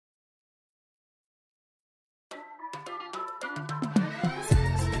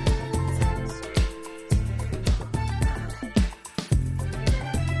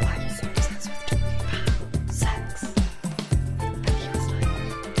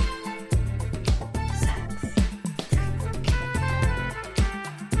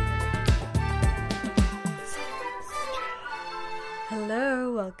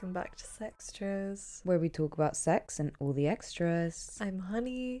back to Sextras, where we talk about sex and all the extras. I'm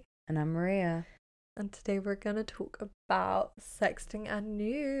Honey, And I'm Maria. and today we're gonna talk about sexting and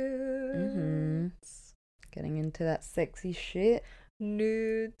nudes. Getting into that sexy shit.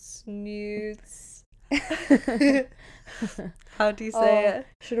 Nudes. How do you say it?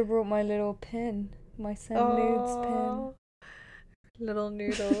 Should have brought my little pin. My send nudes pin. Little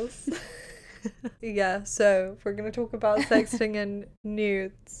noodles. Yeah, so we're gonna talk about sexting and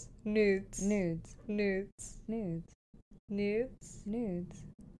nudes. Nudes.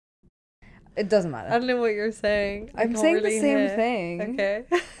 It doesn't matter. I don't know what you're saying. I'm saying the same thing. Okay.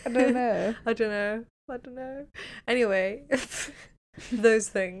 I don't know. I don't know. Anyway, those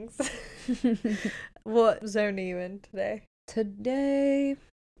things. What zone are you in today? Today,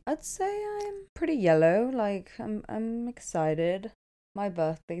 I'd say I'm pretty yellow. Like, I'm excited. My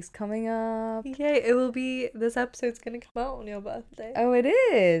birthday's coming up. Yay, this episode's gonna come out on your birthday. Oh, it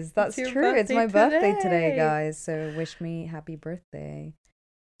is. That's your true. It's my birthday birthday today, today. guys. So wish me happy birthday.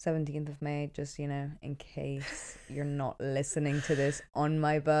 17th of May, just, in case you're not listening to this on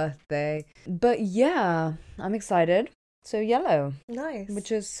my birthday. But yeah, I'm excited. So yellow, Nice.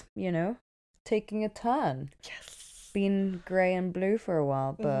 which is, taking a turn. Yes. Been grey and blue for a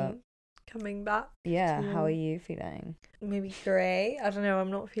while, but Coming back. yeah, to how are you feeling? Maybe grey. I don't know,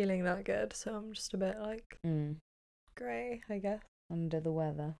 I'm not feeling that good, so I'm just a bit like grey, I guess. Under the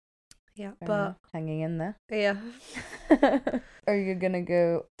weather. Yeah, Fair but enough. Hanging in there. yeah. Are you gonna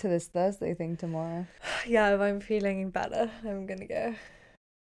go to this Thursday thing tomorrow? Yeah, if I'm feeling better, I'm gonna go.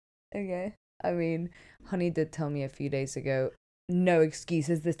 Okay. I mean, Honey did tell me a few days ago, no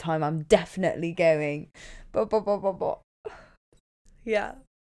excuses this time, I'm definitely going. But. Yeah.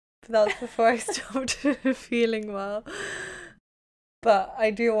 But that was before I stopped feeling well. But I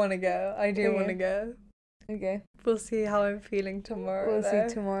do want to go. Want to go. Okay. We'll see how I'm feeling tomorrow. We'll though.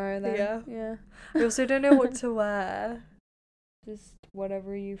 see tomorrow then. Yeah. I also don't know what to wear. Just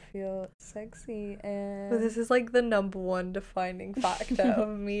whatever you feel sexy and... But this is like the number one defining factor of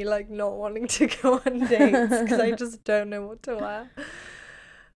me like not wanting to go on dates because I just don't know what to wear.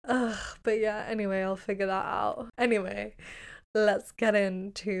 But yeah, anyway, I'll figure that out. Anyway, let's get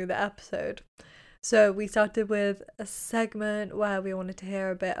into the episode. So we started with a segment where we wanted to hear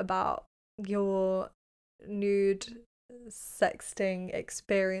a bit about your nude sexting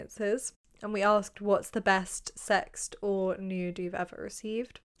experiences. And we asked, what's the best sext or nude you've ever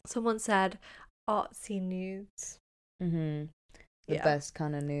received? Someone said artsy nudes. The Yeah. best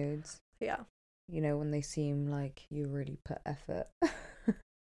kind of nudes. Yeah. When they seem like you really put effort.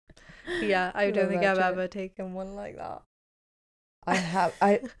 Yeah, I don't think I've Imagine. ever taken one like that. I have...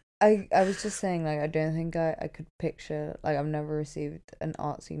 I was just saying, like, I don't think I could picture... Like, I've never received an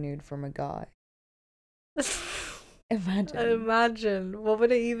artsy nude from a guy. Imagine. What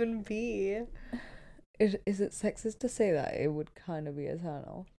would it even be? Is it sexist to say that? It would kind of be a turn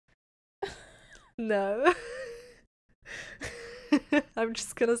off. No. I'm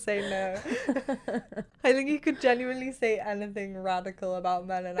just gonna say no. I think you could genuinely say anything radical about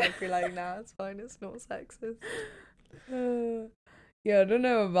men and I'd be like, nah, it's fine, it's not sexist. Yeah, I don't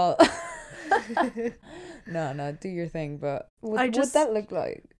know about... No, do your thing, but what would that look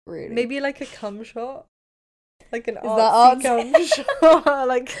like, really? Maybe like a cum shot. Like an Is artsy that cum shot.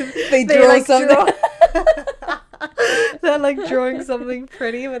 Like they draw like something. They're like drawing something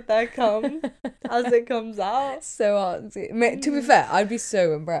pretty with their cum as it comes out. So artsy. To be fair, I'd be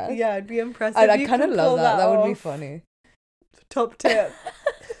so impressed. Yeah, I'd be impressed. I kind of love that. That would be funny. Top tip.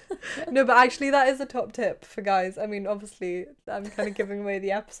 No, but actually that is a top tip for guys. I mean, obviously, I'm kind of giving away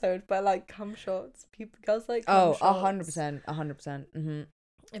the episode, but like cum shots. Girls like cum shots. 100%. Mm-hmm.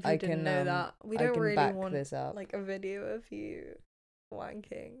 If you didn't know that. We don't really back want this up. like a video of you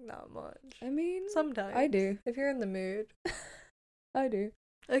wanking that much. I mean, sometimes. I do. If you're in the mood. I do.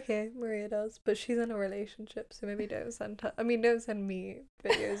 Okay, Maria does, but she's in a relationship, so maybe don't send her. I mean, don't send me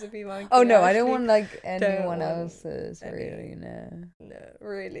videos of you wanking. Oh no, I don't Actually, want like anyone want else's. any- Really, no. No,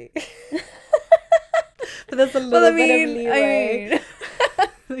 really. But there's a little bit of leeway.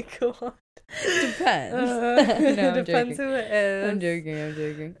 Like, go on. Depends. No, I'm depends joking. who it is. I'm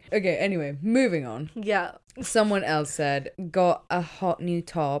joking. Okay, anyway, moving on. Yeah. Someone else said, got a hot new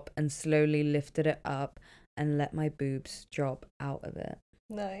top and slowly lifted it up and let my boobs drop out of it.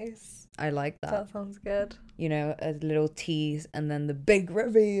 Nice. I like that. That sounds good. A little tease and then the big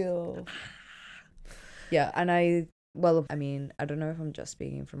reveal. Yeah, and I don't know if I'm just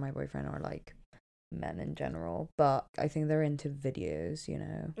speaking for my boyfriend or like men in general, but I think they're into videos,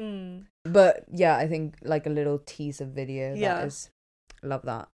 Mm. But yeah, I think like a little teaser video Yeah. that is Love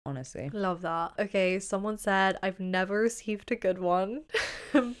that, honestly. Love that. Okay, someone said, I've never received a good one,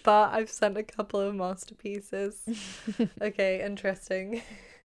 but I've sent a couple of masterpieces. Okay, interesting.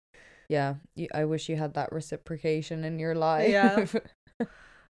 Yeah, I wish you had that reciprocation in your life. Yeah.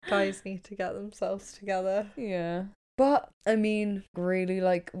 Guys need to get themselves together. Yeah. But, I mean, really,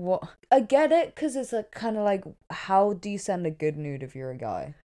 like, what? I get it, because it's a kind of like, how do you send a good nude if you're a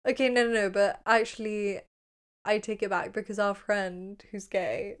guy? Okay, no, but actually, I take it back because our friend who's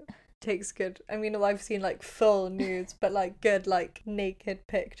gay takes good. I mean, I've seen like full nudes, but like good, like naked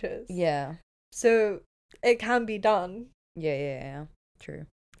pictures. Yeah. So it can be done. Yeah. True.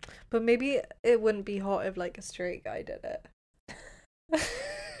 But maybe it wouldn't be hot if like a straight guy did it.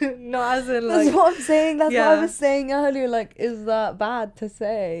 Not as in like. That's what I'm saying. That's what Yeah. I was saying earlier. Like, is that bad to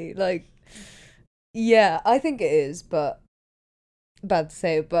say? Like, yeah, I think it is, but bad to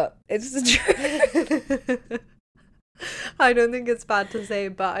say, but it's the truth. I don't think it's bad to say,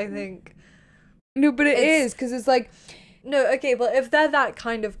 but I think. No, but it is, because it's like, No, okay, but if they're that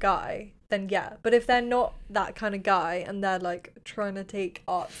kind of guy, then yeah. But if they're not that kind of guy and they're like trying to take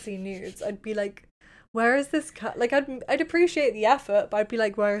artsy nudes, I'd be like, where is this like I'd appreciate the effort, but I'd be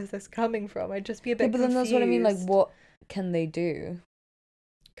like, where is this coming from? I'd just be a bit yeah, but then that's what I mean. Like, confused. what can they do?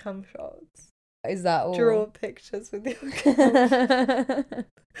 Cum shots. Is that all? Draw pictures with your cum.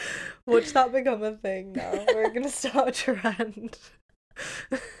 Watch that become a thing now. We're gonna start a trend.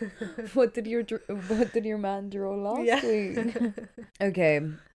 What did your man draw last week? Okay,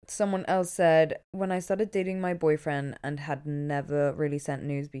 someone else said, when I started dating my boyfriend and had never really sent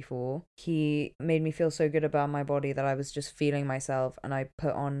nudes before, he made me feel so good about my body that I was just feeling myself, and I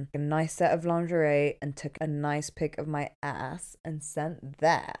put on a nice set of lingerie and took a nice pic of my ass and sent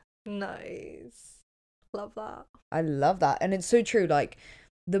that. Nice. Love that. I love that. And it's so true. Like,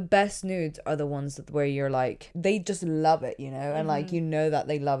 the best nudes are the ones where you're like, they just love it, you know? And like, you know that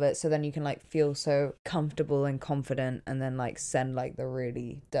they love it. So then you can like feel so comfortable and confident and then like send like the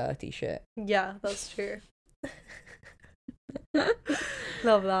really dirty shit. Yeah, that's true.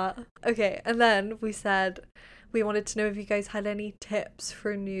 Love that. Okay, and then we said we wanted to know if you guys had any tips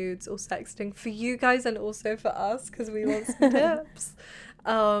for nudes or sexting for you guys and also for us, because we want some tips.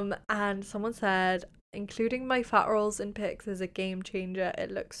 And someone said, including my fat rolls in pics is a game changer.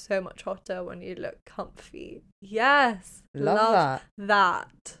 It looks so much hotter when you look comfy. Yes, Love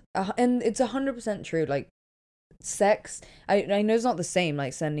that. And it's 100% true. Like, sex, I know it's not the same,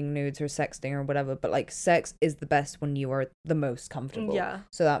 like sending nudes or sexting or whatever, but like sex is the best when you are the most comfortable. Yeah.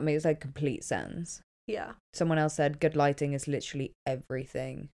 So that makes like complete sense. Yeah. Someone else said good lighting is literally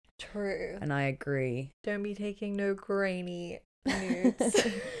everything. True. And I agree. Don't be taking no grainy nudes.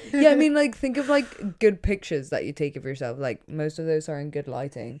 Yeah, I mean, like, think of like good pictures that you take of yourself. Like, most of those are in good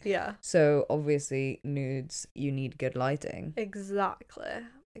lighting. Yeah. So obviously nudes, you need good lighting. Exactly.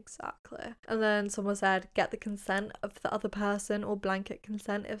 And then someone said, get the consent of the other person or blanket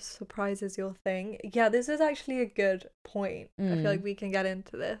consent if surprise is your thing. Yeah, this is actually a good point. I feel like we can get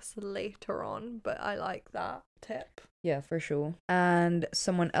into this later on, but I like that tip. Yeah, for sure. And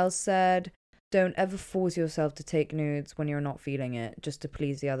someone else said, don't ever force yourself to take nudes when you're not feeling it just to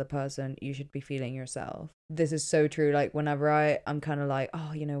please the other person. You should be feeling yourself. This is so true. Like, whenever I'm kind of like,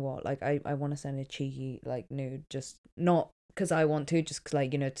 oh, you know what, like I want to send a cheeky like nude, just not because I want to, just cause,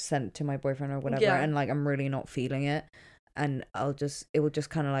 like, you know, to send it to my boyfriend or whatever, and like I'm really not feeling it, and it will just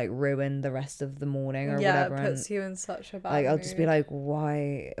kind of like ruin the rest of the morning or whatever. Yeah, it puts you in such a bad like I'll mood. just be like,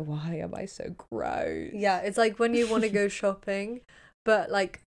 why am I so gross? Yeah, it's like when you want to go shopping, but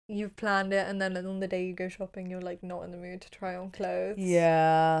like you've planned it, and then on the day you go shopping, you're like not in the mood to try on clothes.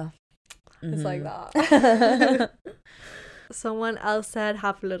 Yeah. It's like that. Someone else said,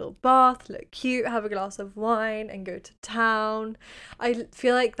 have a little bath, look cute, have a glass of wine, and go to town. I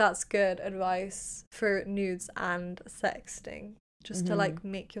feel like that's good advice for nudes and sexting. Just to like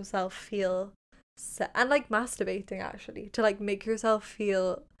make yourself feel and like masturbating, actually, to like make yourself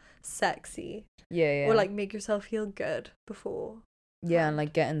feel sexy. Yeah. Or like make yourself feel good before. Yeah, and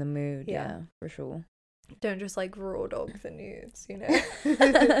like get in the mood. Yeah. Yeah, for sure. Don't just like raw dog the nudes, you know?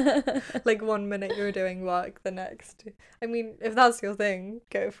 Like 1 minute you're doing work, the next. I mean, if that's your thing,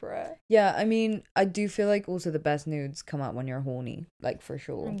 go for it. Yeah, I mean, I do feel like also the best nudes come out when you're horny, like, for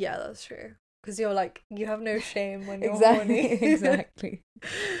sure. Yeah, that's true. Because you're like, you have no shame when you're Exactly. horny. Exactly.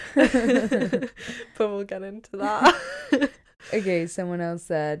 But we'll get into that. Okay, someone else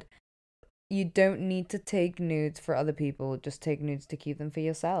said, you don't need to take nudes for other people, just take nudes to keep them for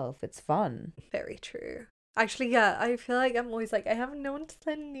yourself. It's fun. Very true. Actually, yeah, I feel like I'm always like, I have no one to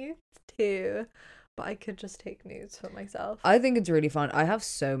send nudes to, but I could just take nudes for myself. I think it's really fun. I have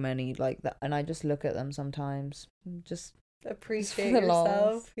so many like that, and I just look at them sometimes. Just appreciate For the yourself.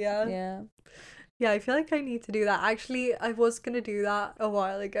 lols. Yeah. Yeah. I feel like I need to do that. Actually, I was gonna do that a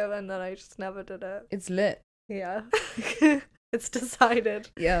while ago and then I just never did it. It's lit. Yeah. It's decided.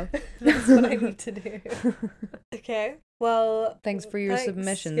 Yeah. That's what I need to do. Okay. Well, Thanks for your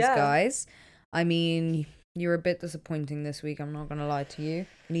submissions, yeah. guys. I mean, you're a bit disappointing this week. I'm not gonna lie to you.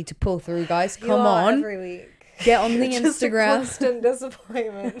 You need to pull through, guys. You Come are on. every week. Get on the Just Instagram. a constant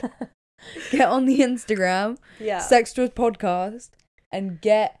disappointment. Get on the Instagram. Yeah. Sextras Podcast and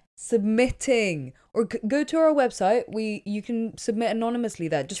get submitting. Or go to our website. You can submit anonymously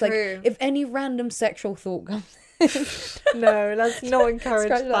there. Just like True. if any random sexual thought comes. No, let's not encourage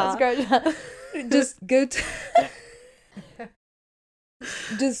that. Scratch that. Just go to.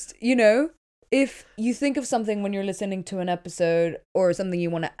 Just, you know, if you think of something when you're listening to an episode or something you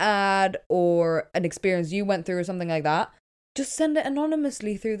want to add or an experience you went through or something like that, just send it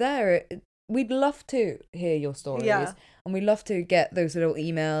anonymously through there. We'd love to hear your stories. Yeah. And we love to get those little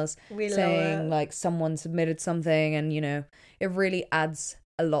emails We love saying it. like someone submitted something, and you know, it really adds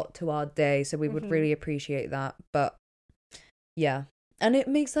a lot to our day. So we would really appreciate that. But yeah. And it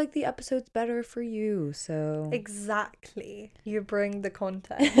makes like the episodes better for you. So Exactly. You bring the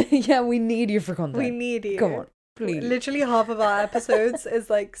content. yeah, we need you for content. We need you. Come on, please. Literally half of our episodes is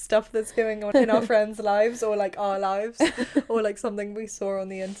like stuff that's going on in our friends' lives or like our lives or like something we saw on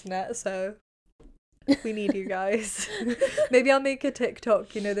the internet. So we need you guys. Maybe I'll make a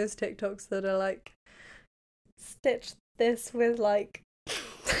TikTok. You know those TikToks that are like stitch this with like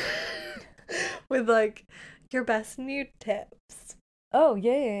with like your best nude tips. Oh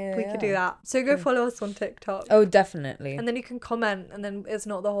yeah. We could do that. So go follow us on TikTok. Oh, definitely. And then you can comment, and then it's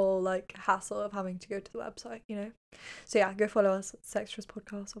not the whole like hassle of having to go to the website, you know. So yeah, go follow us at Sextras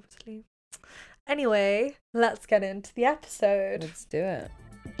Podcast, obviously. Anyway, let's get into the episode. Let's do it.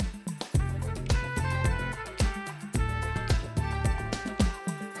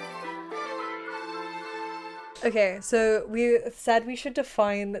 Okay, so we said we should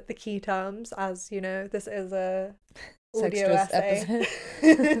define the key terms, as you know, this is a audio Sextras essay.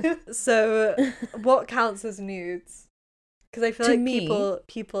 episode. So, what counts as nudes? Because I feel To like me-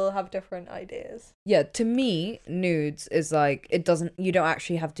 people have different ideas. Yeah, to me, nudes is like, you don't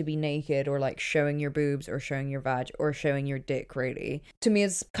actually have to be naked or like showing your boobs or showing your vag or showing your dick, really. To me,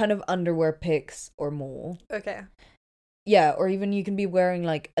 it's kind of underwear pics or more. Okay. Yeah, or even you can be wearing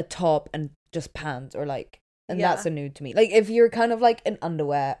like a top and just pants or like, and Yeah. that's a nude to me. Like if you're kind of like in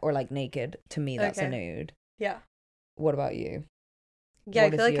underwear or like naked, to me, that's a Okay. nude. Yeah. What about you? Yeah,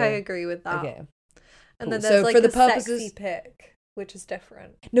 What I feel is like I your- agree with that. Okay. And Cool. then So there's like for the a sexy purposes- pic, which is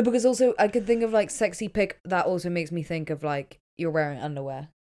different. No, because also I could think of like sexy pic. That also makes me think of like you're wearing underwear.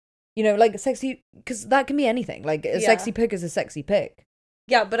 You know, like sexy, because that can be anything. Like a Yeah. sexy pic is a sexy pic.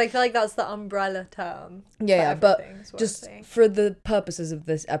 Yeah, but I feel like that's the umbrella term. Yeah, for but everything, is what I'm just saying. for the purposes of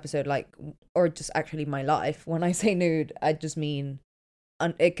this episode, like, or just actually my life, when I say nude, I just mean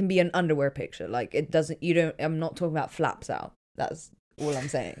it can be an underwear picture. Like it doesn't, I'm not talking about flaps out. That's all I'm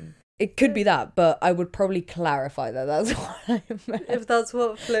saying. It could be that, but I would probably clarify that that's what I meant. If that's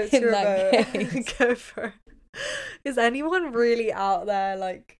what floats In your that boat, case. go for it. Is anyone really out there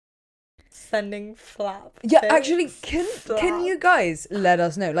like sending flap? Yeah, pics? actually, can you guys let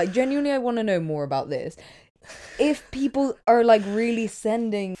us know? Like, genuinely, I want to know more about this. If people are like really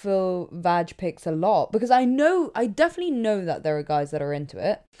sending full vag pics a lot, because I definitely know that there are guys that are into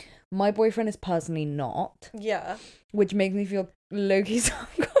it. My boyfriend is personally not, Yeah. which makes me feel low-key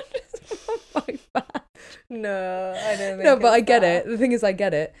subconscious about my vag. No, I don't think No, but it's I get that. it. The thing is, I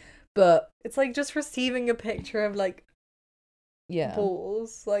get it. But It's like just receiving a picture of like yeah.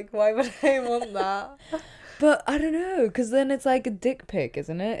 balls. Like, why would I want that? But I don't know, because then it's like a dick pic,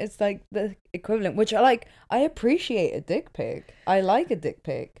 isn't it? It's like the equivalent, which I appreciate a dick pic. I like a dick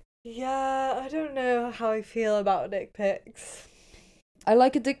pic. Yeah, I don't know how I feel about dick pics. I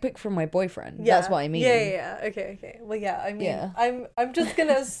like a dick pic from my boyfriend. Yeah. That's what I mean. Yeah. Okay. Well, yeah. I mean, Yeah. I'm just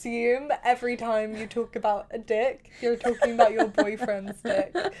gonna assume every time you talk about a dick, you're talking about your boyfriend's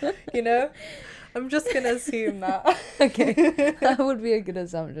dick. You know, I'm just gonna assume that. Okay. That would be a good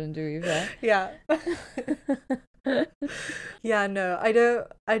assumption, to be fair. Yeah. Yeah. No, I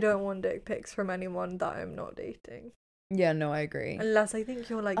don't want dick pics from anyone that I'm not dating. Yeah, no, I agree. Unless I think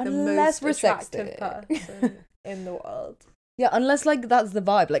you're like the Unless most we're attractive sexting. person in the world. Yeah, unless like that's the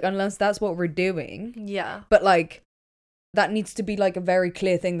vibe. Like unless that's what we're doing. Yeah. But like that needs to be like a very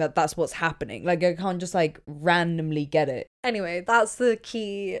clear thing that that's what's happening. Like I can't just like randomly get it. Anyway, that's the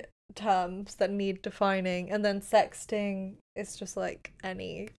key terms that need defining, and then sexting is just like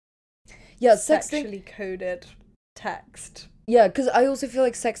any Yeah, sexually coded text. Yeah, because I also feel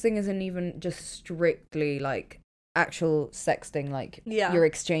like sexting isn't even just strictly like actual sexting, like Yeah. you're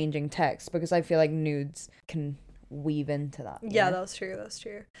exchanging text, because I feel like nudes can weave into that. Yeah, that's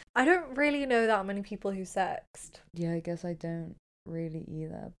true. I don't really know that many people who sext. Yeah, I guess I don't really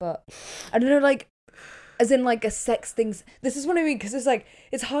either, but I don't know, like, as in like a sexting. This is what I mean, because it's like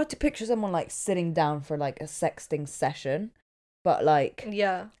it's hard to picture someone like sitting down for like a sexting session, but like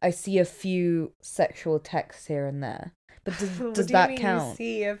Yeah. I see a few sexual texts here and there. But does What do you that mean count? You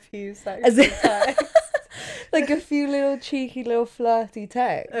see a few As sexual in- texts? Like a few little cheeky little flirty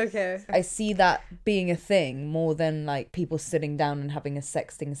texts. Okay. I see that being a thing more than like people sitting down and having a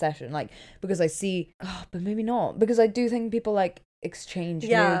sexting session. Like, because I see, but maybe not. Because I do think people like exchange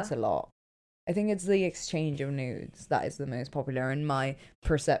nudes a lot. I think it's the exchange of nudes that is the most popular in my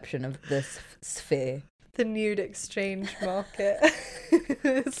perception of this sphere. The nude exchange market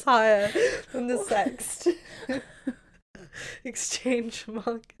is higher than the sext exchange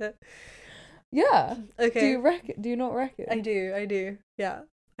market. Yeah. Okay. Do you not reckon? I do. Yeah,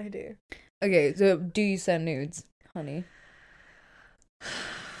 I do. Okay, so do you send nudes, honey?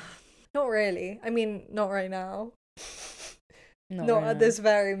 Not really. I mean, not right now. Not right at now. this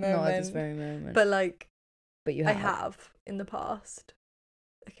very moment. Not at this very moment. But like, you I have in the past,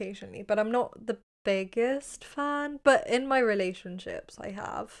 occasionally. But I'm not the biggest fan. But in my relationships, I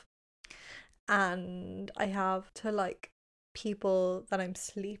have. And I have to like people that I'm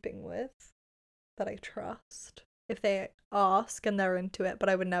sleeping with that I trust. If they ask and they're into it, but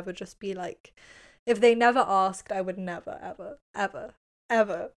I would never just be like, if they never asked, I would never, ever, ever,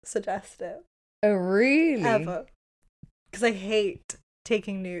 ever suggest it. Oh, really? Ever. Because I hate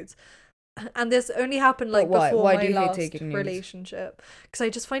taking nudes. And this only happened like But before why my do you hate last taking nudes? relationship. Because I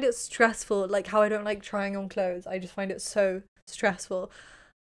just find it stressful. Like how I don't like trying on clothes. I just find it so stressful.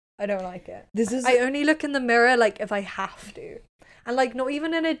 I don't like it. I only look in the mirror like if I have to. And like not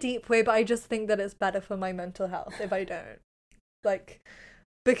even in a deep way, but I just think that it's better for my mental health if I don't. Like,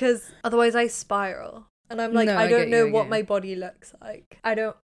 because otherwise I spiral. And I'm like, No, I I don't get know you, what my body looks like. I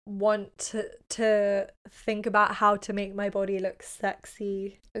don't want to think about how to make my body look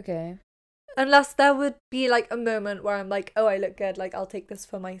sexy. Okay. Unless there would be like a moment where I'm like, oh, I look good, like I'll take this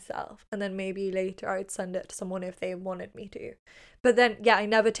for myself. And then maybe later I'd send it to someone if they wanted me to. But then, yeah, I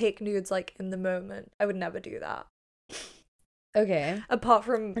never take nudes like in the moment. I would never do that. Okay. Apart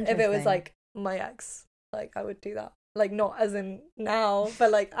from if it was Interesting. like my ex, like I would do that. Like not as in now,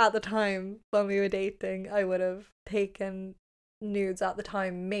 but like at the time when we were dating, I would have taken nudes at the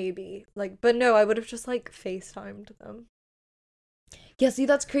time, maybe. Like, but no, I would have just like FaceTimed them. Yeah, see,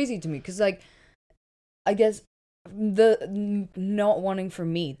 that's crazy to me, because, like, I guess the not wanting for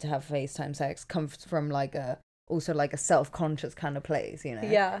me to have FaceTime sex comes from, like, also, like, a self-conscious kind of place, you know?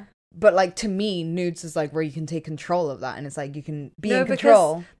 Yeah. But, like, to me, nudes is, like, where you can take control of that, and it's, like, you can be No, in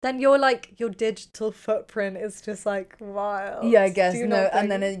control. Then you're, like, your digital footprint is just, like, wild. Yeah, I guess, Do you no, not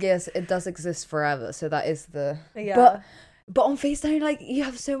and then, think- it does exist forever, so that is the... Yeah. But on FaceTime, like, you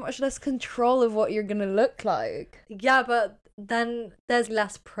have so much less control of what you're gonna look like. Yeah, but then there's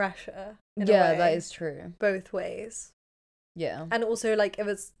less pressure. In a Yeah, way, that is true. both ways. Yeah. And also, like, if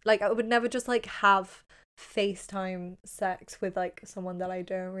it's like, I would never just like have FaceTime sex with like someone that I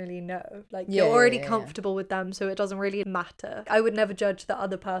don't really know. Like, Yeah, you're already yeah. comfortable with them, so it doesn't really matter. I would never judge the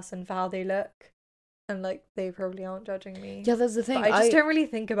other person for how they look, and like they probably aren't judging me. Yeah, that's the thing. But I just don't really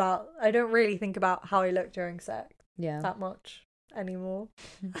think about. I don't really think about how I look during sex Yeah. that much anymore.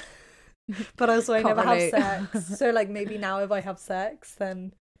 But also, I Can't never relate. have sex, so like maybe now if I have sex,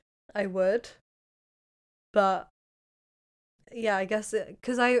 then I would. But yeah, I guess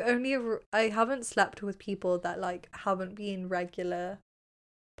because I haven't slept with people that like haven't been regular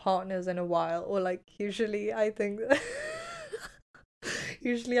partners in a while, or like usually I think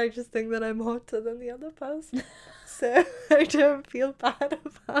usually I just think that I'm hotter than the other person, so I don't feel bad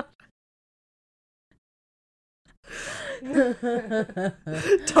about it.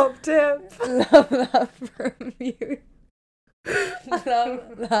 Top tip. Love that from you.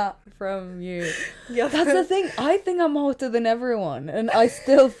 Love that from you. Yeah, That's the thing. I think I'm hotter than everyone, and I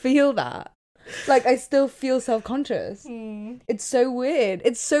still feel that. Like, I still feel self-conscious. It's so weird.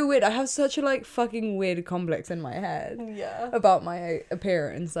 It's so weird. I have such a, like, fucking weird complex in my head Yeah. about my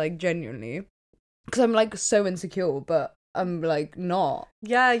appearance, like, genuinely. Because I'm, like, so insecure, but I'm, like, not.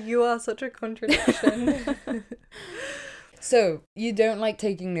 Yeah, you are such a contradiction. So, you don't like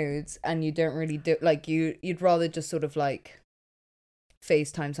taking nudes, and you don't really do, like, you'd rather just sort of, like,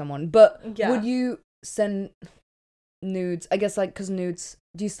 FaceTime someone. But Yeah. would you send nudes? I guess, like, because nudes,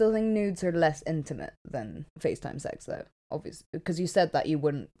 do you still think nudes are less intimate than FaceTime sex, though? obviously, because you said that you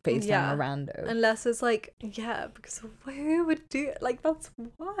wouldn't FaceTime a rando. Unless it's like, yeah, because who would do it? Like, that's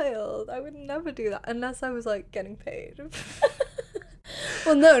wild. I would never do that unless I was like getting paid.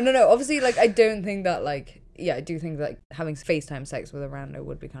 Well, no. Obviously, like, I don't think that, like, yeah, I do think that, like, having FaceTime sex with a rando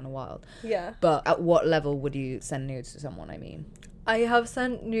would be kind of wild. Yeah. But at what level would you send nudes to someone, I mean? I have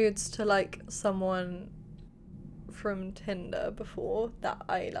sent nudes to, like, someone from Tinder before that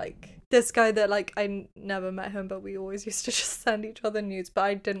I like. This guy that, like, I never met him, but we always used to just send each other nudes, but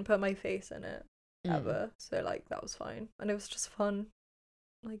I didn't put my face in it, ever. So, like, that was fine. And it was just fun,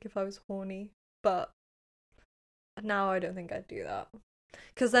 like, if I was horny. But now I don't think I'd do that.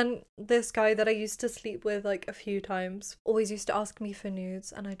 Because then this guy that I used to sleep with, like, a few times always used to ask me for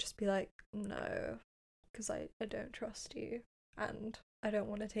nudes, and I'd just be like, no, because I don't trust you, and I don't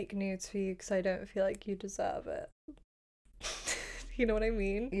want to take nudes for you because I don't feel like you deserve it. You know what I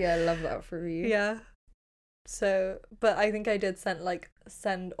mean? Yeah, I love that for you. Yeah. So, but I think I did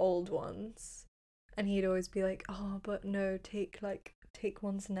send old ones, and he'd always be like, oh, but no, take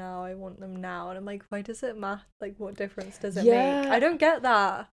ones now, I want them now. And I'm like, why does it matter? Like, what difference does it make? I don't get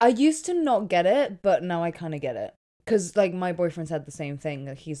that. I used to not get it, but now I kind of get it. Because, like, my boyfriend said the same thing.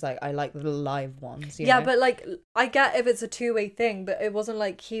 Like, he's like, I like the live ones, you know? But, like, I get if it's a two-way thing, but it wasn't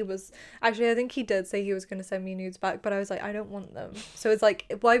like he was... Actually, I think he did say he was going to send me nudes back, but I was like, I don't want them. So it's like,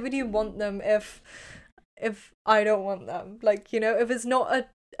 why would you want them if I don't want them? Like, you know, if it's not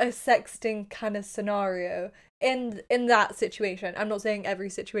a sexting kind of scenario in that situation. I'm not saying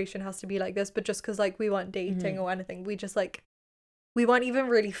every situation has to be like this, but just because, like, we weren't dating or anything, we just, like... We weren't even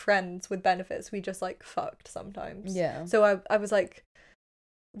really friends with benefits. We just, like, fucked sometimes. Yeah. So I was like,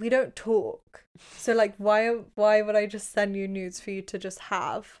 we don't talk. So, like, why would I just send you nudes for you to just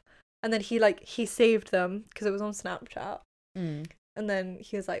have? And then he saved them because it was on Snapchat. And then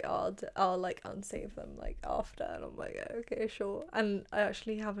he was like, oh, I'll like unsave them like after. And I'm like, okay, sure. And I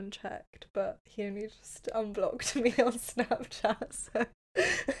actually haven't checked, but he only just unblocked me on Snapchat. So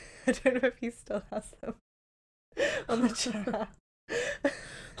I don't know if he still has them on the chat.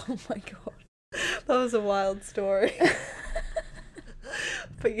 Oh my god. That was a wild story.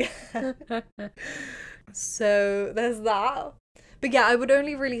 But yeah. So there's that. But yeah, I would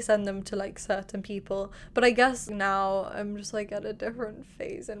only really send them to like certain people. But I guess now I'm just like at a different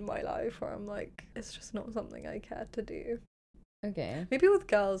phase in my life where I'm like, it's just not something I care to do. Okay. Maybe with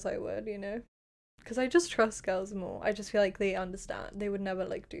girls I would, you know? Because I just trust girls more. I just feel like they understand. They would never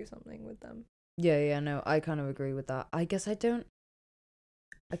like do something with them. Yeah, no, I kind of agree with that. I guess I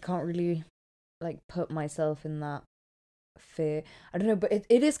can't really like put myself in that fear. I don't know, but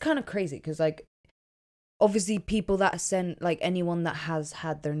it is kind of crazy because like obviously people that send, like, anyone that has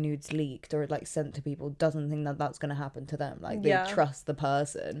had their nudes leaked or like sent to people doesn't think that that's gonna happen to them. Like, they trust the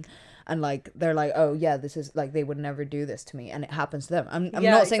person and like they're like, oh yeah, this is like, they would never do this to me, and it happens to them. I'm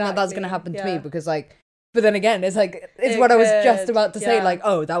not saying that that's gonna happen to me, because like, but then again, it's like, it's what I was just about to say, like,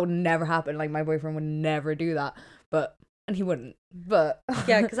 oh, that would never happen, like my boyfriend would never do that, and he wouldn't, but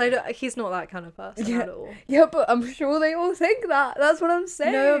yeah, because he's not that kind of person at all. Yeah, but I'm sure they all think that. That's what I'm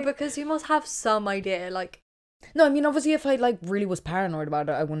saying. No, because you must have some idea, like. No, I mean, obviously, if I like really was paranoid about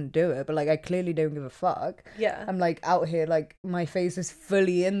it, I wouldn't do it. But like, I clearly don't give a fuck. Yeah. I'm like out here, like my face is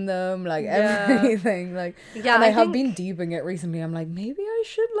fully in them, like everything, like. Yeah. And I have been deeping it recently. I'm like, maybe I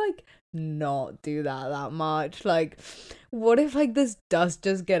should like not do that much. Like, what if like this dust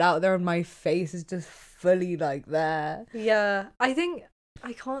just get out there and my face is just fully like there? Yeah, I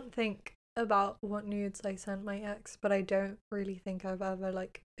can't think about what nudes I sent my ex, but I don't really think I've ever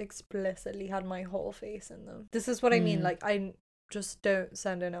like explicitly had my whole face in them. This is what I mean, like I just don't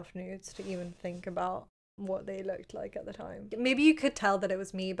send enough nudes to even think about what they looked like at the time. Maybe you could tell that it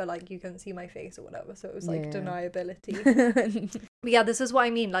was me, but like you couldn't see my face or whatever, so it was like deniability. But yeah, this is what I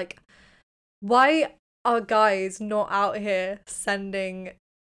mean, like, why are guys not out here sending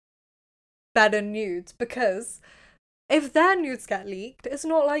better nudes? Because if their nudes get leaked, it's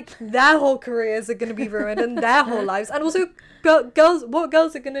not like their whole careers are going to be ruined and their whole lives. And also, girls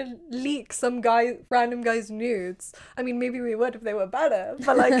are going to leak some random guy's nudes? I mean, maybe we would if they were better,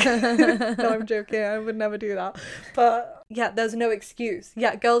 but like, no, I'm joking. I would never do that. But yeah, there's no excuse.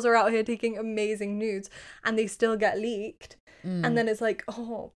 Yeah, girls are out here taking amazing nudes and they still get leaked. And then it's like,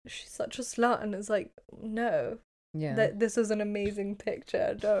 oh, she's such a slut. And it's like, no, this is an amazing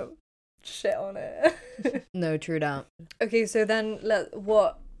picture. Don't shit on it. No, true that. Okay, so then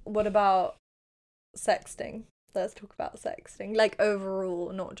what about sexting? let's talk about sexting, like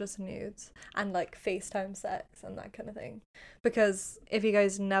overall, not just nudes, and like FaceTime sex and that kind of thing. Because if you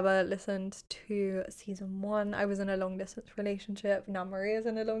guys never listened to season 1, I was in a long distance relationship. Now Maria's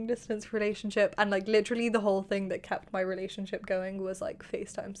in a long distance relationship, and like literally the whole thing that kept my relationship going was like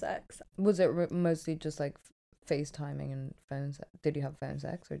FaceTime sex. Was it mostly just like FaceTiming and phone sex? Did you have phone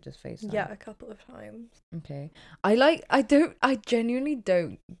sex or just FaceTime? Yeah, a couple of times. Okay. I genuinely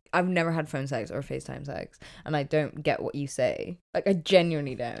don't, I've never had phone sex or FaceTime sex, and I don't get what you say. Like, I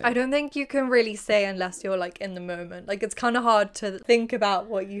genuinely don't. I don't think you can really say unless you're like in the moment. Like, it's kind of hard to think about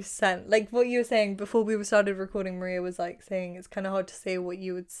what you sent. Like, what you were saying before we started recording, Maria was like saying it's kind of hard to say what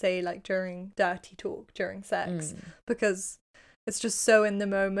you would say like during dirty talk, during sex, because it's just so in the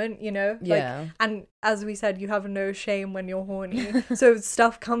moment, you know? Yeah. Like, and as we said, you have no shame when you're horny. So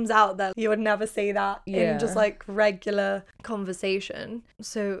stuff comes out that you would never say that in just like regular conversation.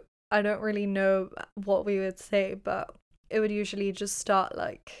 So I don't really know what we would say, but it would usually just start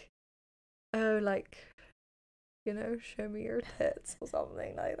like, oh, like, you know, show me your tits or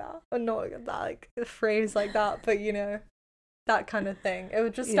something like that. Or not that, like, a phrase like that, but, you know, that kind of thing. It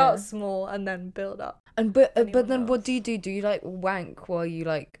would just start small and then build up. And but then what do you do? Do you like wank while you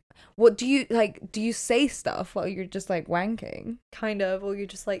like, what do you like, do you say stuff while you're just like wanking? Kind of, or you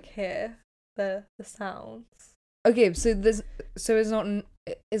just like hear the sounds. Okay, so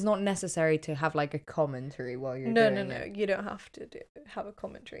it's not necessary to have like a commentary while you're doing it. No, you don't have to have a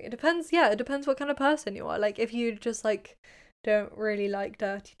commentary. It depends what kind of person you are. Like, if you just like don't really like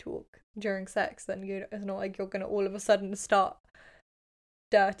dirty talk during sex, then it's not like you're gonna all of a sudden start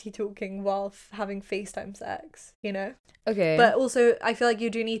dirty talking while having FaceTime sex, you know? Okay. But also, I feel like you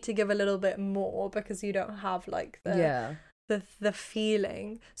do need to give a little bit more because you don't have like the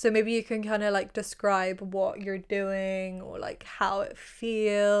feeling. So maybe you can kind of like describe what you're doing, or like how it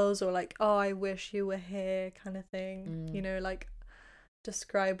feels, or like, oh, I wish you were here kind of thing. You know, like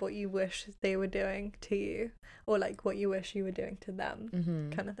describe what you wish they were doing to you, or like what you wish you were doing to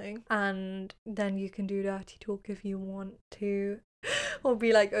them, kind of thing. And then you can do dirty talk if you want to, or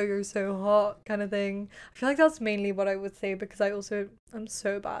be like, oh, you're so hot kind of thing. I feel like that's mainly what I would say, because I'm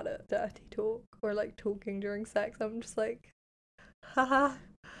so bad at dirty talk or like talking during sex. I'm just like, haha.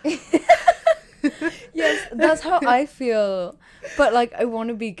 Yes, that's how I feel, but like I want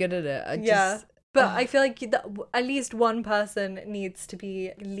to be good at it. But I feel like at least one person needs to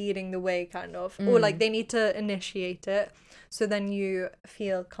be leading the way, kind of, or like they need to initiate it, so then you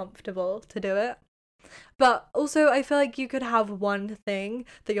feel comfortable to do it. But also, I feel like you could have one thing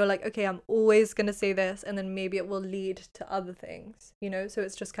that you're like, okay, I'm always going to say this, and then maybe it will lead to other things, you know? So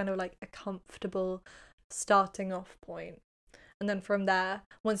it's just kind of like a comfortable starting off point. And then from there,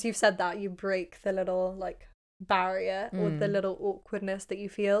 once you've said that, you break the little like barrier or the little awkwardness that you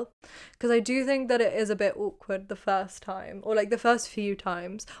feel. Because I do think that it is a bit awkward the first time, or like the first few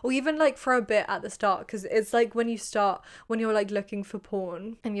times, or even like for a bit at the start, because it's like when you're like looking for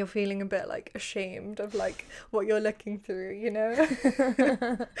porn and you're feeling a bit like ashamed of like what you're looking through, you know?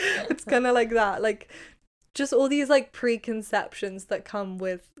 It's kind of like that, like just all these like preconceptions that come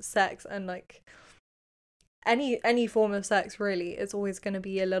with sex, and like any form of sex really is always going to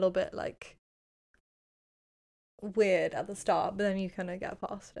be a little bit like weird at the start, but then you kind of get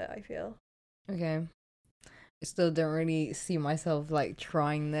past it, I feel. Okay. I still don't really see myself like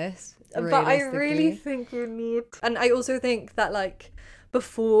trying this, but I really think you need, and I also think that like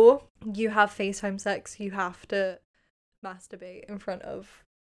before you have FaceTime sex, you have to masturbate in front of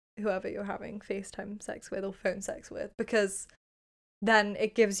whoever you're having FaceTime sex with or phone sex with, because then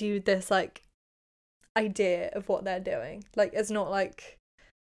it gives you this like idea of what they're doing. Like, it's not like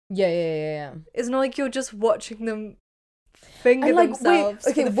it's not like you're just watching them finger themselves.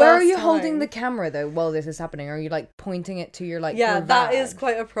 Wait, okay, where are you holding the camera though while this is happening? Are you like pointing it to your like your that vag? is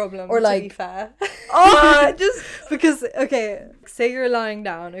quite a problem, or to like, be fair. Just because, okay, say you're lying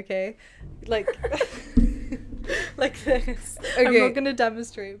down, okay, like like this. Okay. I'm not gonna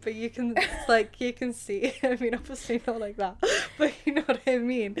demonstrate, but you can see. I mean, obviously not like that, but you know what I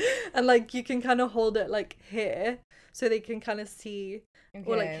mean. And like you can kind of hold it like here, so they can kind of see,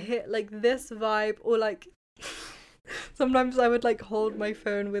 or like hit like this vibe, or like sometimes I would like hold my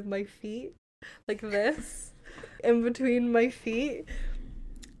phone with my feet like this in between my feet,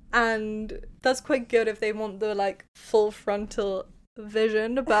 and that's quite good if they want the like full frontal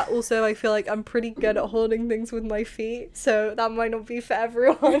vision. But also I feel like I'm pretty good at holding things with my feet, so that might not be for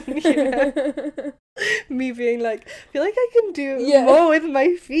everyone, you know? Me being like, I feel like I can do more with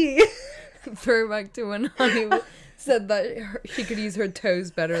my feet. Throwback to when Honey said that she could use her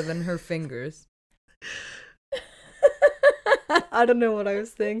toes better than her fingers. I don't know what I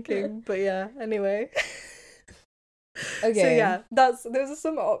was thinking, but yeah, anyway. Okay. So yeah, those are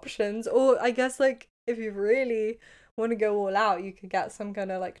some options. Or I guess like if you really want to go all out, you could get some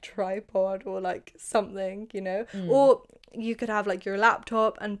kind of like tripod or like something, you know. Or you could have like your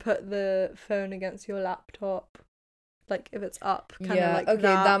laptop and put the phone against your laptop, like if it's up, kind of like okay,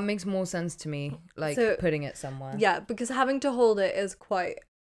 that. that makes more sense to me, like So, putting it somewhere. Yeah, because having to hold it is quite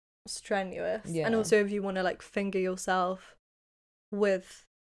strenuous. Yeah. And also if you want to like finger yourself with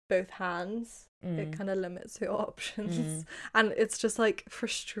both hands, it kind of limits your options. And it's just like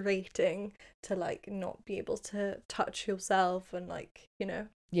frustrating to like not be able to touch yourself and like, you know,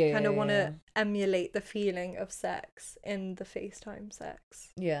 kind of want to emulate the feeling of sex in the FaceTime sex.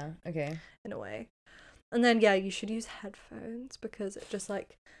 Yeah, okay. In a way. And then yeah, you should use headphones because it just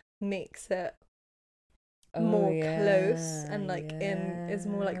like makes it more close and like in is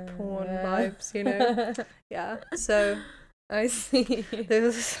more like porn vibes, you know. Yeah, so I see.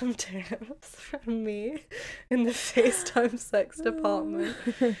 those are some tips from me in the FaceTime sex department.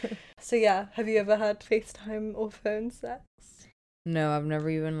 So yeah, have you ever had FaceTime or phone sex? No, I've never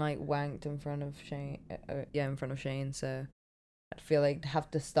even like wanked in front of Shane. In front of Shane, so I feel like I have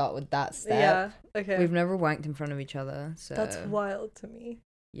to start with that step. Yeah, okay. We've never wanked in front of each other, so That's wild to me.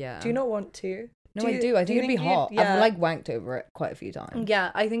 Yeah. Do you not want to? No, I do. I think it'd be hot. Yeah. I've like wanked over it quite a few times. Yeah,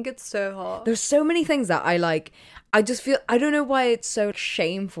 I think it's so hot. There's so many things that I like. I just feel, I don't know why it's so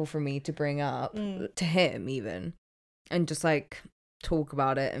shameful for me to bring up to him even, and just like talk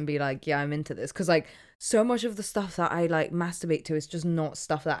about it and be like, yeah, I'm into this. Because like so much of the stuff that I like masturbate to is just not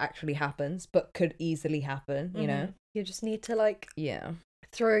stuff that actually happens, but could easily happen, you know? You just need to like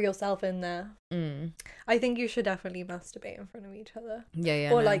throw yourself in there. I think you should definitely masturbate in front of each other.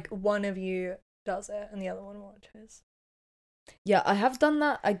 Yeah. Or like one of you does it and the other one watches. Yeah, I have done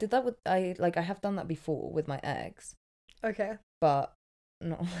that. I did that with I have done that before with my ex. Okay. But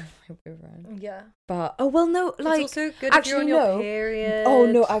not with my boyfriend. Yeah. But no, like it's also good actually, if you're on your period. Oh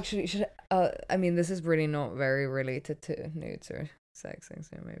no, actually, I mean, this is really not very related to nudes or sexing,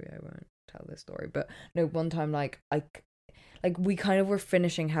 so maybe I won't tell this story. But no, one time like we kind of were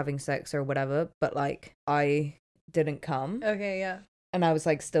finishing having sex or whatever, but like I didn't come. Okay, yeah. And I was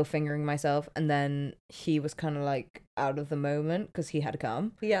like still fingering myself, and then he was kind of like out of the moment because he had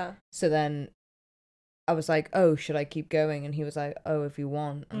come. Yeah. So then I was like, oh, should I keep going? And he was like, oh, if you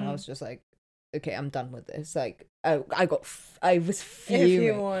want. And I was just like, okay, I'm done with this. Like, I was fuming. If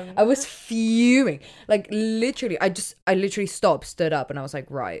you want. I was fuming. Like, literally, I literally stopped, stood up, and I was like,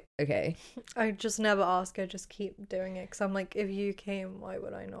 right, okay. I just never ask. I just keep doing it. Because I'm like, if you came, why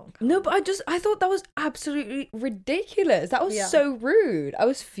would I not come? No, but I thought that was absolutely ridiculous. That was so rude. I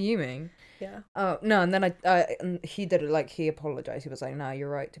was fuming. Yeah. Oh, no, and then and he did it, like, he apologized. He was like, nah, you're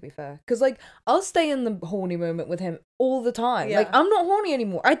right, to be fair. Because, like, I'll stay in the horny moment with him all the time. Yeah. Like, I'm not horny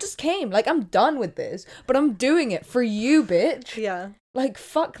anymore. I just came. Like, I'm done with this. But I'm doing it for you, bitch. Yeah. Like,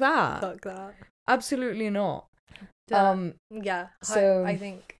 fuck that. Fuck that. Absolutely not. Yeah. So I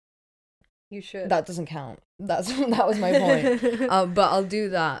think you should. That doesn't count. That was my point. But I'll do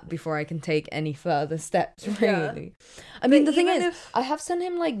that before I can take any further steps, really. Yeah. I mean, the thing is, I have sent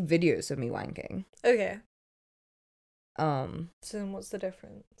him, like, videos of me wanking. Okay. So then what's the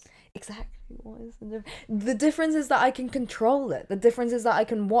difference? Exactly. What is the difference? The difference is that I can control it. The difference is that I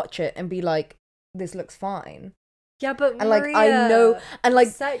can watch it and be like, this looks fine. Yeah, but and like, I know, and like,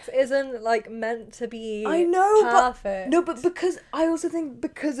 sex isn't like meant to be I know, perfect. But because I also think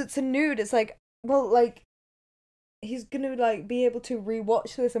because it's a nude, it's like, well, like, he's gonna like be able to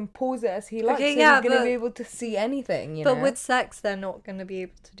rewatch this and pause it as he likes. Okay, yeah, he's gonna be able to see anything. You know? But with sex, they're not gonna be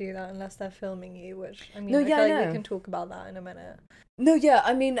able to do that unless they're filming you. Which I mean, I feel like we can talk about that in a minute. No, yeah,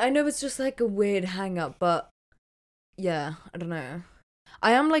 I mean, I know it's just like a weird hang up, but yeah, I don't know.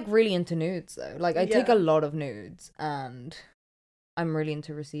 I am like really into nudes though. Like I take a lot of nudes, and I'm really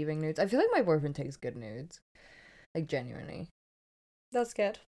into receiving nudes. I feel like my boyfriend takes good nudes, like genuinely. That's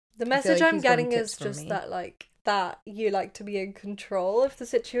good. The message I'm getting is just that like that you like to be in control of the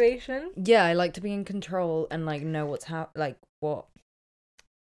situation. Yeah, I like to be in control and like know what's like what.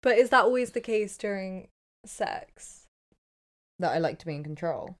 But is that always the case during sex? That I like to be in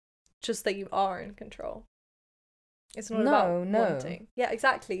control. Just that you are in control. It's not about wanting. Yeah,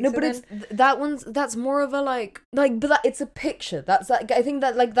 exactly. No, so but that's more of a like but it's a picture. That's like, I think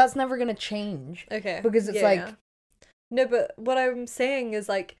that like that's never gonna change. Okay. Because it's like. No, but what I'm saying is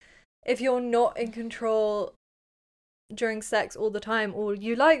like, if you're not in control during sex all the time, or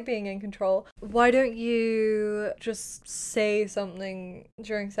you like being in control, why don't you just say something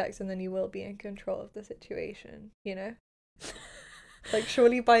during sex and then you will be in control of the situation, you know? Like,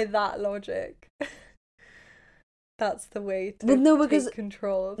 surely by that logic. That's the way to take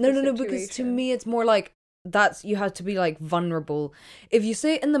control of the situation. Because to me it's more like that's, you have to be like vulnerable. If you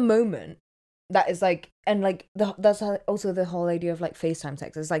say it in the moment, that is like, and like that's also the whole idea of like FaceTime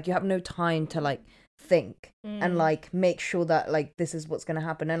sex. It's like you have no time to like think and like make sure that like this is what's gonna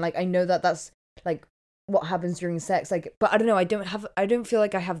happen. And like I know that that's like what happens during sex, like, but I don't know, I don't feel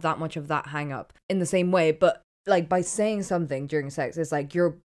like I have that much of that hang up in the same way. But like by saying something during sex, it's like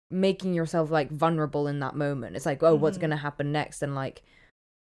you're making yourself like vulnerable in that moment. It's like, oh, what's gonna happen next? And like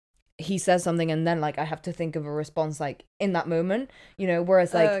he says something and then like I have to think of a response like in that moment, you know,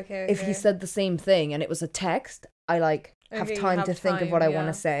 whereas like if he said the same thing and it was a text, I like have time to think of what I want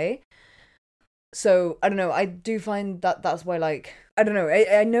to say. So I don't know, I do find that that's why, like, I don't know,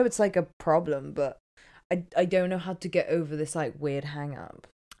 I know it's like a problem, but I don't know how to get over this like weird hang up.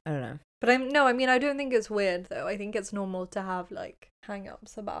 I don't know. But I mean, I don't think it's weird though. I think it's normal to have like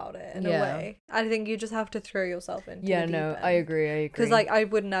hang-ups about it in a way. I think you just have to throw yourself into the deep end. I agree. Because like I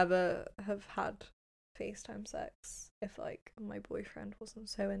would never have had FaceTime sex if like my boyfriend wasn't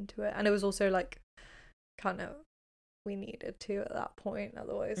so into it. And it was also like kind of we needed to at that point.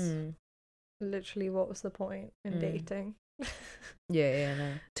 Otherwise, literally, what was the point in dating?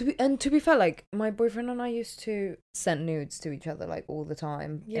 No. To be fair, like my boyfriend and I used to send nudes to each other like all the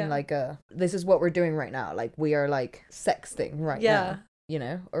time. In like this is what we're doing right now. Like we are like sexting right now, you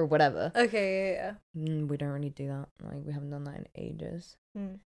know, or whatever. Okay, yeah. We don't really do that. Like we haven't done that in ages,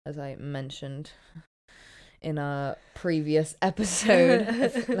 as I mentioned in a previous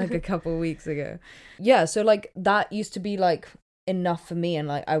episode, like a couple weeks ago. Yeah, so like that used to be like enough for me, and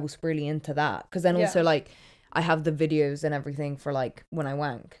like I was really into that because then also like I have the videos and everything for like when I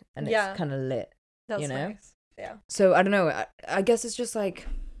wank, and it's kind of lit. That's you know? Nice. Yeah. So I don't know. I guess it's just like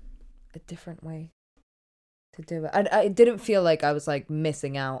a different way to do it. I didn't feel like I was like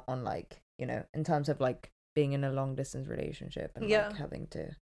missing out on like, you know, in terms of like being in a long distance relationship and like having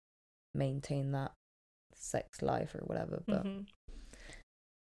to maintain that sex life or whatever. But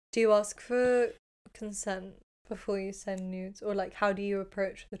do you ask for consent before you send nudes, or like how do you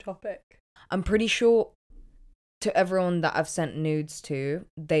approach the topic? I'm pretty sure to everyone that I've sent nudes to,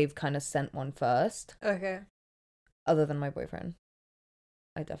 they've kind of sent one first. Okay. Other than my boyfriend.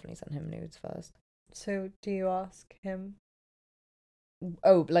 I definitely sent him nudes first. So do you ask him?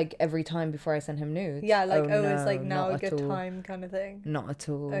 Oh, like every time before I send him nudes? Yeah, like, no, it's like now a good time kind of thing? Not at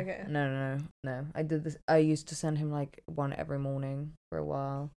all. Okay. No. I did this. I used to send him like one every morning for a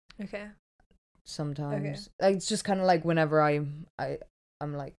while. Okay. Sometimes. Like, it's just kind of like whenever I'm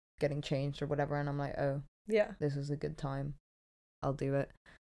like getting changed or whatever, and I'm like, oh. Yeah. This is a good time. I'll do it.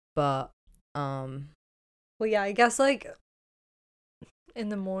 But well, yeah, I guess like in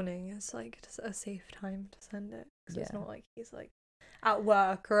the morning is like just a safe time to send it, because it's not like he's like at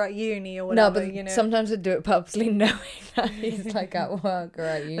work or at uni or whatever. No, but you know, sometimes I do it purposely knowing that he's like at work or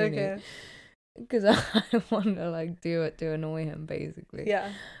at uni. Okay. Because I want to like do it to annoy him, basically.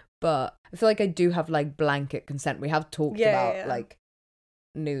 Yeah. But I feel like I do have like blanket consent. We have talked about like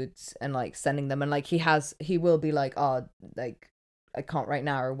nudes and like sending them, and like he will be like, oh, like I can't right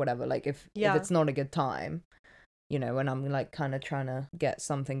now or whatever, like if it's not a good time, you know, and I'm like kind of trying to get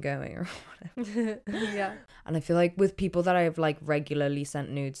something going or whatever. And I feel like with people that I've like regularly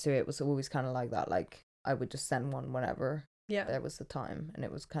sent nudes to, it was always kind of like that, like I would just send one whenever there was the time, and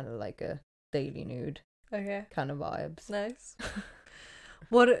it was kind of like a daily nude kind of vibes. Nice.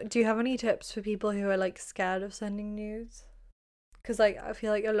 What do you have any tips for people who are like scared of sending nudes? Because like I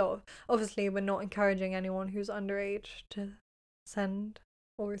feel like a lot of, obviously we're not encouraging anyone who's underage to send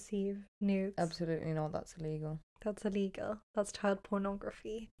or receive nudes. Absolutely not. That's illegal. That's illegal. That's child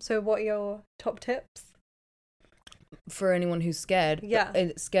pornography. So what are your top tips for anyone who's scared? Yeah.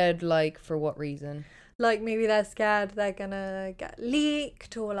 Scared like for what reason? Like maybe they're scared they're gonna get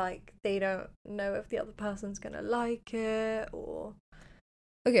leaked, or like they don't know if the other person's gonna like it, or...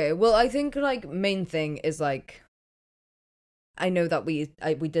 Okay, well I think like main thing is like, I know that we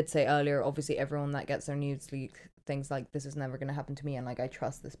did say earlier, obviously everyone that gets their nudes leaked thinks like this is never going to happen to me, and like I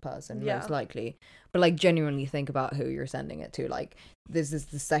trust this person most likely, but like genuinely think about who you're sending it to. Like this is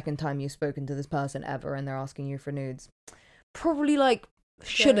the second time you've spoken to this person ever and they're asking you for nudes. Probably like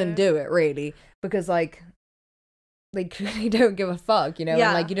shouldn't do it really, because like they clearly don't give a fuck, you know,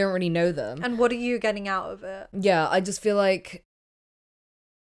 and like you don't really know them. And what are you getting out of it? Yeah, I just feel like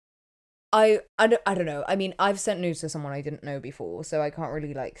I don't know. I mean, I've sent nudes to someone I didn't know before, so I can't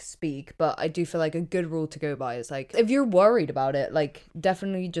really like speak, but I do feel like a good rule to go by is like, if you're worried about it, like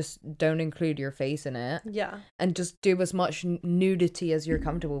definitely just don't include your face in it. Yeah. And just do as much nudity as you're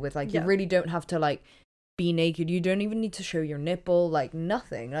comfortable with. Like you really don't have to like be naked. You don't even need to show your nipple, like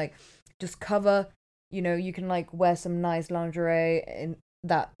nothing. Like just cover, you know, you can like wear some nice lingerie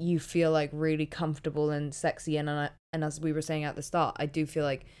that you feel like really comfortable and sexy and as we were saying at the start, I do feel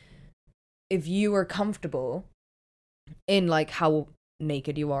like if you are comfortable in like how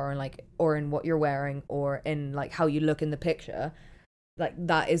naked you are and like or in what you're wearing or in like how you look in the picture, like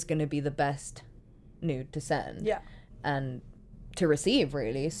that is going to be the best nude to send and to receive,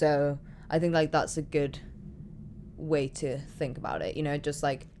 really. So I think like that's a good way to think about it, you know, just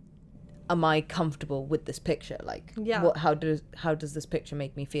like, am I comfortable with this picture? Like how does this picture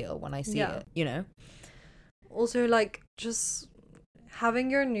make me feel when I see it, you know? Also, like, just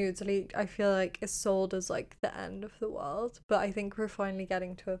having your nudes leaked, I feel like is sold as like the end of the world, but I think we're finally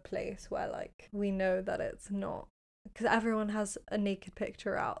getting to a place where like we know that it's not, because everyone has a naked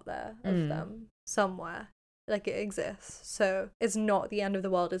picture out there of them somewhere, like it exists, so it's not the end of the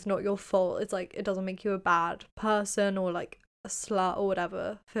world, it's not your fault, it's like it doesn't make you a bad person or like a slut or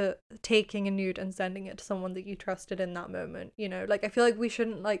whatever for taking a nude and sending it to someone that you trusted in that moment, you know? Like I feel like we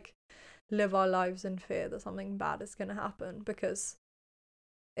shouldn't like live our lives in fear that something bad is going to happen, because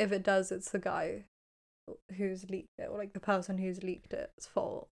if it does, it's the guy who's leaked it or like the person who's leaked it's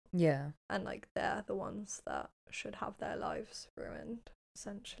fault. Yeah. And like they're the ones that should have their lives ruined,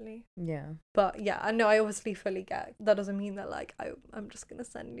 essentially. Yeah. But yeah, I know, I obviously fully get that doesn't mean that like I'm just gonna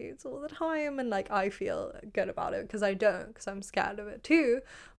send nudes all the time and like I feel good about it, because I don't, because I'm scared of it too.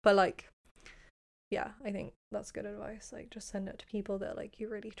 But like, yeah, I think that's good advice. Like just send it to people that like you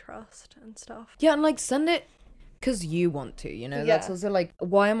really trust and stuff. Yeah, and like send it because you want to, you know? That's also like,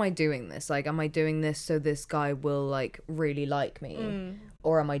 why am I doing this? Like, am I doing this so this guy will like really like me?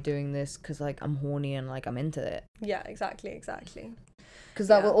 Or am I doing this because like I'm horny and like I'm into it? Yeah, exactly. Because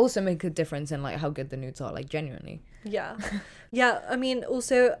that will also make a difference in like how good the nudes are, like genuinely. Yeah. Yeah, I mean,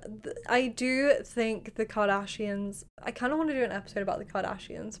 also I do think the Kardashians, I kind of want to do an episode about the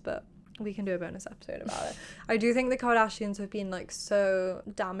Kardashians, but we can do a bonus episode about it. I do think the Kardashians have been like so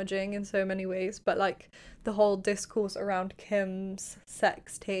damaging in so many ways, but like the whole discourse around Kim's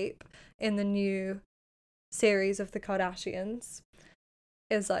sex tape in the new series of the Kardashians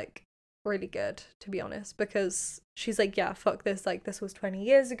is like really good, to be honest, because she's like, yeah, fuck this, like this was 20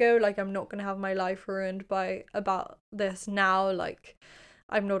 years ago, like I'm not gonna have my life ruined by about this now, like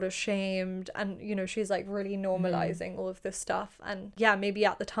I'm not ashamed, and you know, she's like really normalizing all of this stuff. And yeah, maybe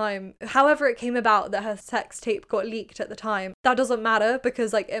at the time, however it came about that her sex tape got leaked at the time, that doesn't matter,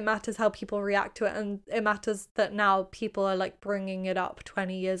 because like it matters how people react to it, and it matters that now people are like bringing it up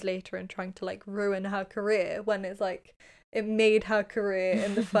 20 years later and trying to like ruin her career when it's like it made her career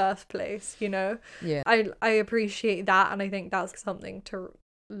in the first place, you know? Yeah. I appreciate that, and I think that's something to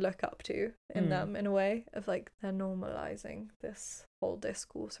look up to in them, in a way of like they're normalizing this whole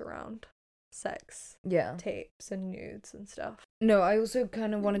discourse around sex tapes and nudes and stuff. No, I also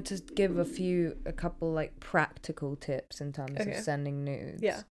kind of wanted to give a couple like practical tips in terms of sending nudes.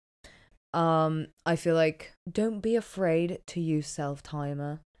 Yeah. I feel like don't be afraid to use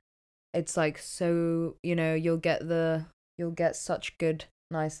self-timer. It's like, so, you know, you'll get such good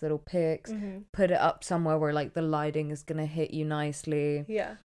nice little pics, put it up somewhere where like the lighting is gonna hit you nicely.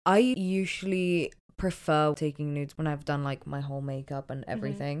 Yeah. I usually prefer taking nudes when I've done like my whole makeup and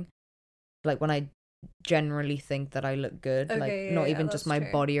everything. Like when I generally think that I look good, not even just my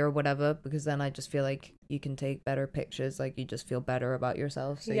body or whatever, because then I just feel like you can take better pictures, like you just feel better about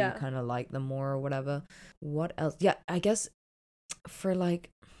yourself, so you kind of like them more or whatever. What else? Yeah, I guess for like,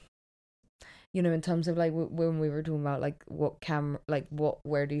 you know, in terms of like when we were talking about like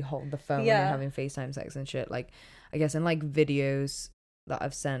where do you hold the phone when you're having FaceTime sex and shit, like I guess in like videos that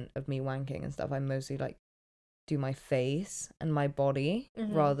I've sent of me wanking and stuff, I mostly like do my face and my body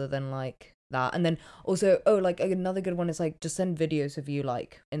rather than like that. And then also like another good one is like just send videos of you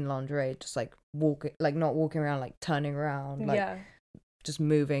like in lingerie, just like walking, like not walking around, like turning around, like just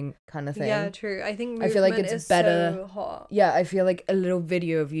moving kind of thing. Yeah, true. I think I feel like it's better. So hot. Yeah, I feel like a little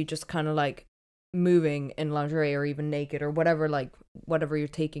video of you just kind of like moving in lingerie or even naked or whatever, like whatever you're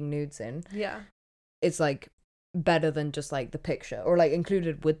taking nudes in. Yeah. It's like better than just like the picture or like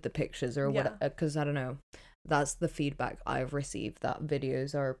included with the pictures or whatever, because I don't know. That's the feedback I've received, that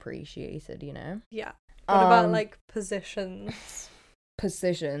videos are appreciated, you know? Yeah. What about like positions?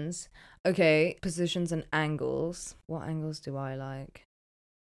 Positions. Okay, positions and angles. What angles do I like?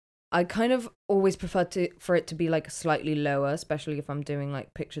 I kind of always prefer for it to be like slightly lower, especially if I'm doing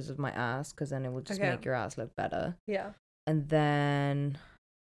like pictures of my ass, because then it will just make your ass look better. Yeah. And then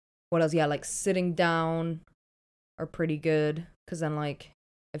what else? Yeah, like sitting down are pretty good, because then like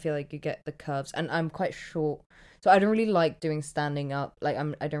I feel like you get the curves, and I'm quite short, so I don't really like doing standing up. Like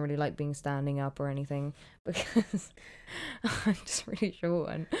I don't really like being standing up or anything, because I'm just really short,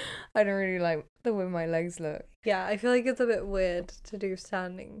 and I don't really like the way my legs look. Yeah, I feel like it's a bit weird to do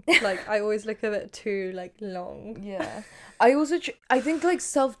standing. Like, I always look a bit too, like, long. Yeah. I also, I think, like,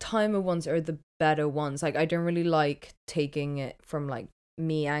 self-timer ones are the better ones. Like, I don't really like taking it from, like,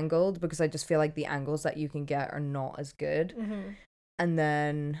 me angled, because I just feel like the angles that you can get are not as good. Mm-hmm. And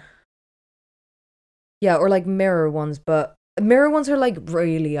then, yeah, or, like, mirror ones, but mirror ones are, like,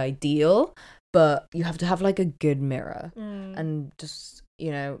 really ideal, but you have to have, like, a good mirror. And just,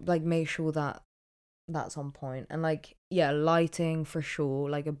 you know, like, make sure that that's on point. And, like, yeah, lighting for sure,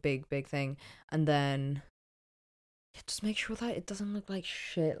 like, a big thing. And then just make sure that it doesn't look like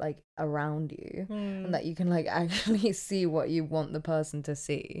shit, like, around you, and that you can, like, actually see what you want the person to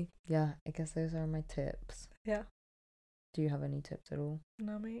see. Yeah, I guess those are my tips. Yeah. Do you have any tips at all?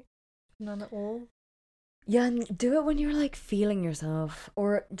 No, mate. None at all. Yeah, and do it when you're, like, feeling yourself,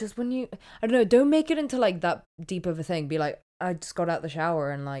 or just when you, I don't know, don't make it into, like, that deep of a thing. Be like, I just got out the shower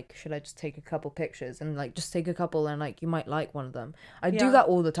and, like, should I just take a couple pictures? And, like, just take a couple, and, like, you might like one of them. I do that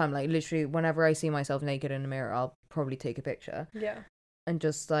all the time. Like, literally, whenever I see myself naked in the mirror, I'll probably take a picture. Yeah. And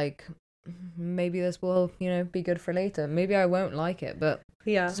just, like, maybe this will, you know, be good for later. Maybe I won't like it, but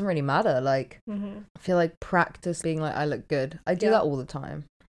it doesn't really matter. Like, I feel like practice being like, I look good. I do that all the time.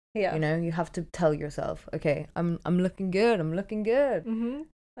 Yeah. You know, you have to tell yourself, okay, I'm looking good. I'm looking good.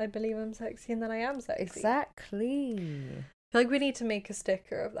 I believe I'm sexy and then I am sexy. Exactly. I feel like we need to make a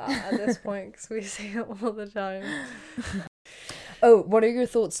sticker of that at this point, because we see it all the time. Oh, what are your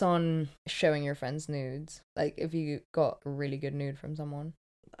thoughts on showing your friends nudes? Like, if you got a really good nude from someone.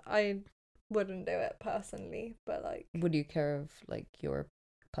 I wouldn't do it personally, but, like... Would you care if, like, your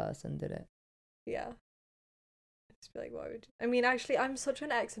person did it? Yeah. Just be like, why would you? I mean, actually, I'm such an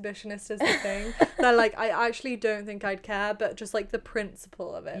exhibitionist is the thing that, like, I actually don't think I'd care, but just, like, the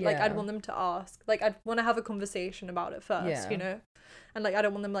principle of it. Like, I'd want them to ask. Like, I'd want to have a conversation about it first, you know? And, like, I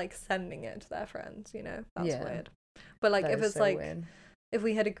don't want them, like, sending it to their friends, you know? That's weird. But, like, if it's, so like, weird. If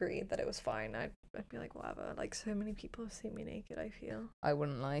we had agreed that it was fine, I'd be like, whatever. Like, so many people have seen me naked, I feel. I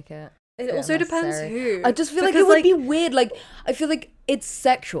wouldn't like it. It also depends who. I just feel like it would be weird. Like, I feel like it's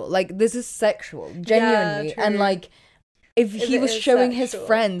sexual. Like, this is sexual, genuinely. And, like, if he was showing his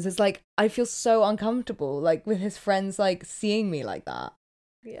friends, it's like, I feel so uncomfortable, like, with his friends, like, seeing me like that.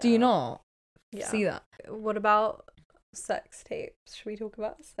 Yeah. Do you not see that? What about sex tapes? Should we talk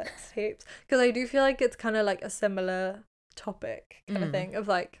about sex tapes? Because I do feel like it's kind of, like, a similar topic kind of thing of,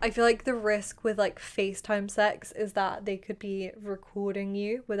 like, I feel like the risk with, like, FaceTime sex is that they could be recording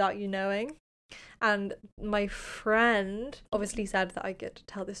you without you knowing. And my friend obviously said that I get to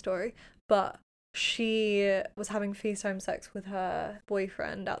tell this story, but she was having FaceTime sex with her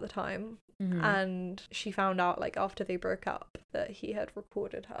boyfriend at the time, and she found out, like, after they broke up, that he had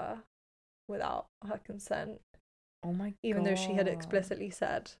recorded her without her consent. Oh my god. Even though she had explicitly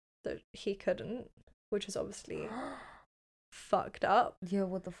said that he couldn't, which is obviously fucked up. Yeah,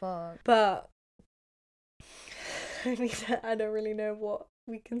 what the fuck? But I don't really know what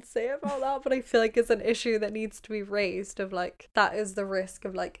we can say about that, but I feel like it's an issue that needs to be raised of, like, that is the risk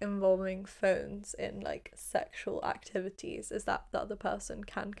of, like, involving phones in, like, sexual activities, is that the other person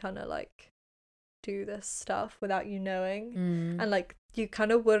can kind of, like, do this stuff without you knowing, and, like, you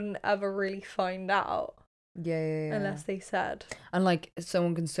kind of wouldn't ever really find out. Yeah. Unless they said. And, like,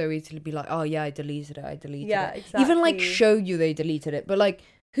 someone can so easily be like, oh yeah, I deleted it. Yeah, exactly. Even, like, show you they deleted it, but, like,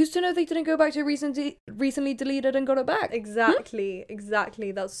 who's to know they didn't go back to recently deleted and got it back? Exactly.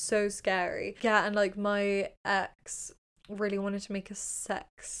 That's so scary. Yeah, and, like, my ex really wanted to make a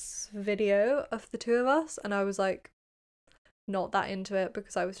sex video of the two of us, and I was, like, not that into it,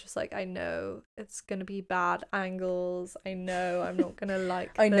 because I was just like, I know it's gonna be bad angles, I know I'm not gonna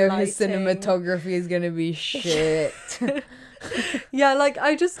like I know his cinematography is gonna be shit. Yeah, like,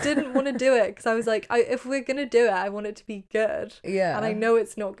 I just didn't want to do it, because I was like, if we're gonna do it, I want it to be good. Yeah. And I know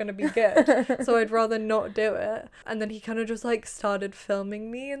it's not gonna be good, so I'd rather not do it. And then he kind of just, like, started filming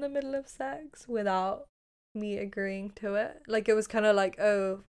me in the middle of sex without me agreeing to it. Like, it was kind of like,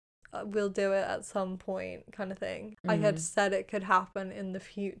 oh, we'll do it at some point kind of thing. I had said it could happen in the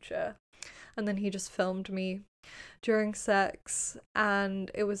future, and then he just filmed me during sex, and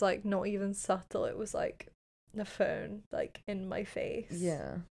it was, like, not even subtle. It was, like, the phone, like, in my face.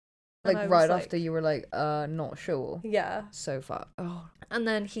 Yeah. Like, right after you were like, not sure. Yeah. So far. Oh. And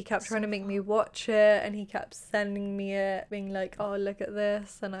then he kept trying to make me watch it, and he kept sending me it, being like, oh, look at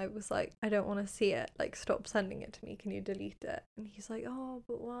this. And I was like, I don't want to see it. Like, stop sending it to me. Can you delete it? And he's like, oh,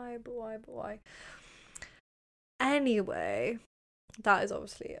 but why? Anyway, that is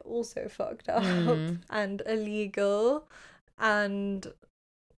obviously also fucked up and illegal. And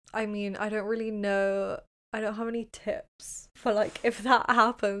I mean, I don't really know I don't have any tips for like if that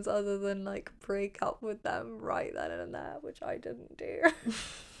happens other than like break up with them right then and there, which I didn't do.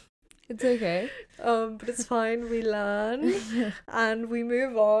 It's okay. But it's fine. We learn and we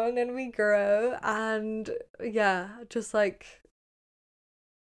move on and we grow, and yeah, just like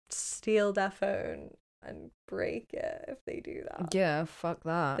steal their phone and break it if they do that. Yeah, fuck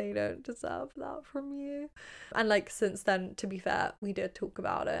that. They don't deserve that from you. And like since then, to be fair, we did talk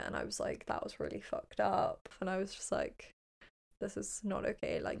about it, and I was like, that was really fucked up, and I was just like, this is not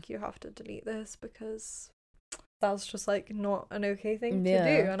okay, like you have to delete this because that's just like not an okay thing to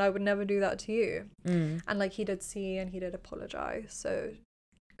do, and I would never do that to you. And like he did see and he did apologize, so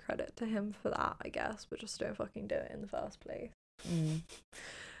credit to him for that, I guess, but just don't fucking do it in the first place.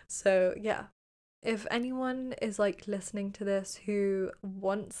 So yeah, if anyone is like listening to this who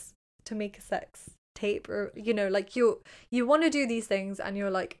wants to make a sex tape, or you know, like you want to do these things and you're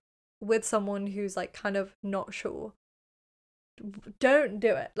like with someone who's like kind of not sure, don't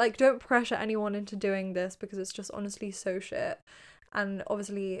do it. Like, don't pressure anyone into doing this because it's just honestly so shit. And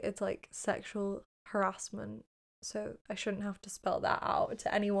obviously it's like sexual harassment, so I shouldn't have to spell that out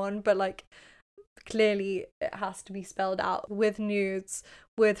to anyone, but like clearly it has to be spelled out with nudes,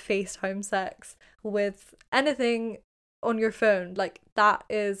 with FaceTime sex, with anything on your phone. Like that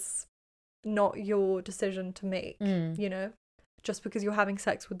is not your decision to make. You know, just because you're having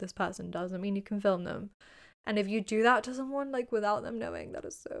sex with this person doesn't mean you can film them. And if you do that to someone, like, without them knowing, that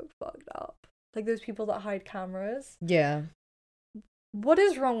is so fucked up. Like, those people that hide cameras. Yeah. What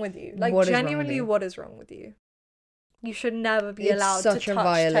is wrong with you? Like, genuinely, what is wrong with you? You should never be allowed to touch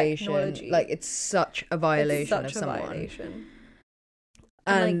technology. Like, it's such a violation of someone. Violation.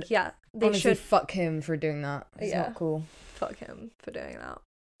 And like, yeah, they honestly, should... fuck him for doing that. It's not cool. Fuck him for doing that.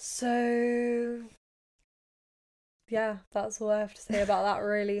 So... yeah, that's all I have to say about that,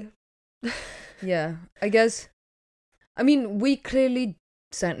 really. Yeah, I guess, I mean, we clearly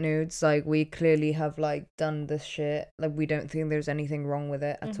sent nudes, like, we clearly have, like, done this shit, like, we don't think there's anything wrong with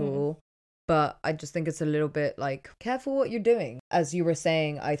it at all, but I just think it's a little bit, like, careful what you're doing. As you were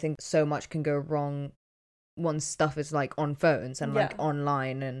saying, I think so much can go wrong once stuff is, like, on phones and, like,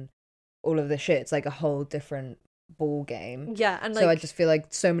 online and all of this shit. It's, like, a whole different ball game. Yeah, and, like... so I just feel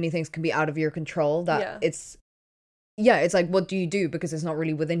like so many things can be out of your control that it's like, what do you do? Because it's not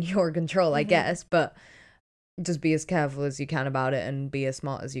really within your control, I guess, but just be as careful as you can about it and be as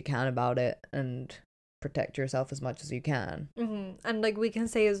smart as you can about it and protect yourself as much as you can. And, like, we can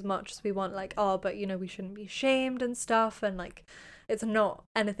say as much as we want, like, oh, but, you know, we shouldn't be shamed and stuff, and, like, it's not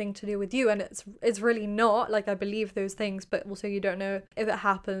anything to do with you, and it's really not. Like, I believe those things, but also you don't know if it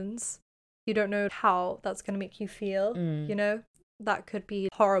happens. You don't know how that's going to make you feel, you know? That could be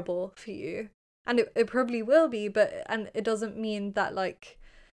horrible for you. And it probably will be, and it doesn't mean that, like,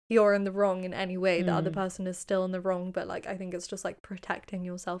 you're in the wrong in any way. The other person is still in the wrong, but, like, I think it's just, like, protecting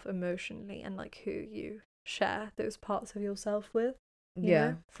yourself emotionally and, like, who you share those parts of yourself with. You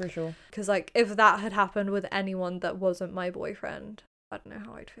know? For sure. Because, like, if that had happened with anyone that wasn't my boyfriend, I don't know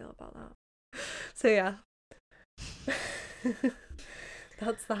how I'd feel about that. So, yeah.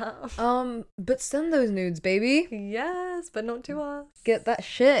 That's that. But send those nudes, baby. Yes, but not to us. Get that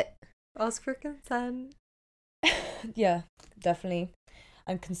shit. Ask for consent. Yeah, definitely.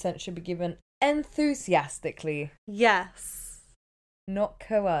 And consent should be given enthusiastically. Yes. Not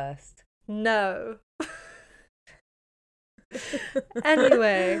coerced. No.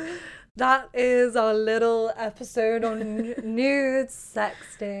 Anyway, that is our little episode on nudes,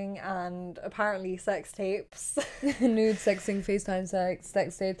 sexting, and apparently sex tapes. Nude, sexting, FaceTime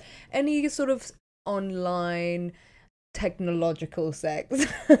sex tapes, any sort of online technological sex.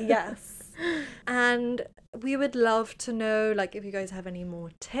 Yes. And we would love to know, like, if you guys have any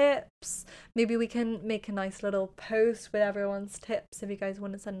more tips. Maybe we can make a nice little post with everyone's tips if you guys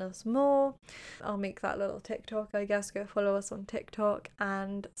want to send us more. I'll make that little TikTok, I guess. Go follow us on TikTok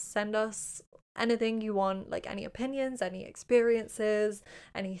and send us anything you want, like any opinions, any experiences,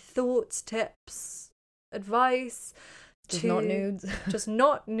 any thoughts, tips, advice. Just not nudes. Just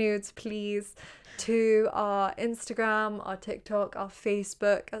not nudes, please. To our Instagram, our TikTok, our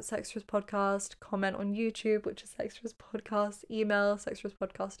Facebook at Sextras Podcast. Comment on YouTube, which is Sextras Podcast. Email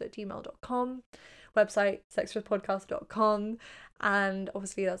sextraspodcast@gmail.com. Website sextraspodcast.com. And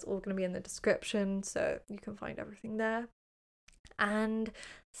obviously that's all going to be in the description, so you can find everything there. And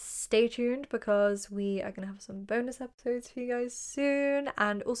stay tuned because we are going to have some bonus episodes for you guys soon.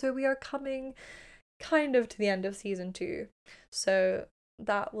 And also we are coming kind of to the end of season 2, so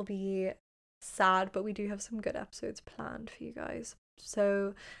that will be sad, but we do have some good episodes planned for you guys.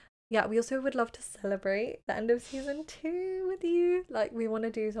 So yeah, we also would love to celebrate the end of season 2 with you. Like, we want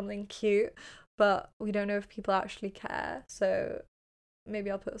to do something cute, but we don't know if people actually care. So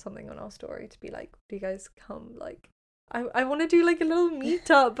maybe I'll put something on our story to be like, do you guys come? Like, I want to do like a little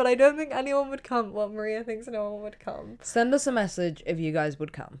meetup, but I don't think anyone would come. Well, Maria thinks no one would come. Send us a message if you guys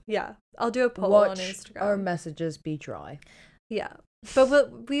would come. Yeah, I'll do a poll on Watch Instagram. our messages be dry. Yeah, but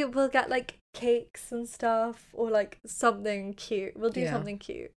we'll get like cakes and stuff, or like something cute. We'll do something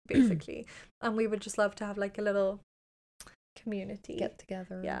cute, basically. And we would just love to have like a little community Get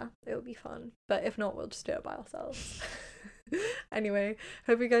together. Yeah, it would be fun. But if not, we'll just do it by ourselves. Anyway,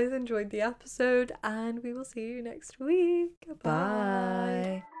 hope you guys enjoyed the episode, and we will see you next week.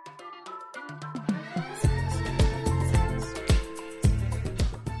 Bye.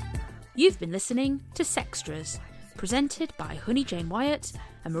 You've been listening to Sextras, presented by Honey Jane Wyatt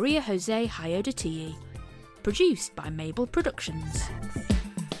and Maria Jose Hayodatiyi. Produced by Mabel Productions.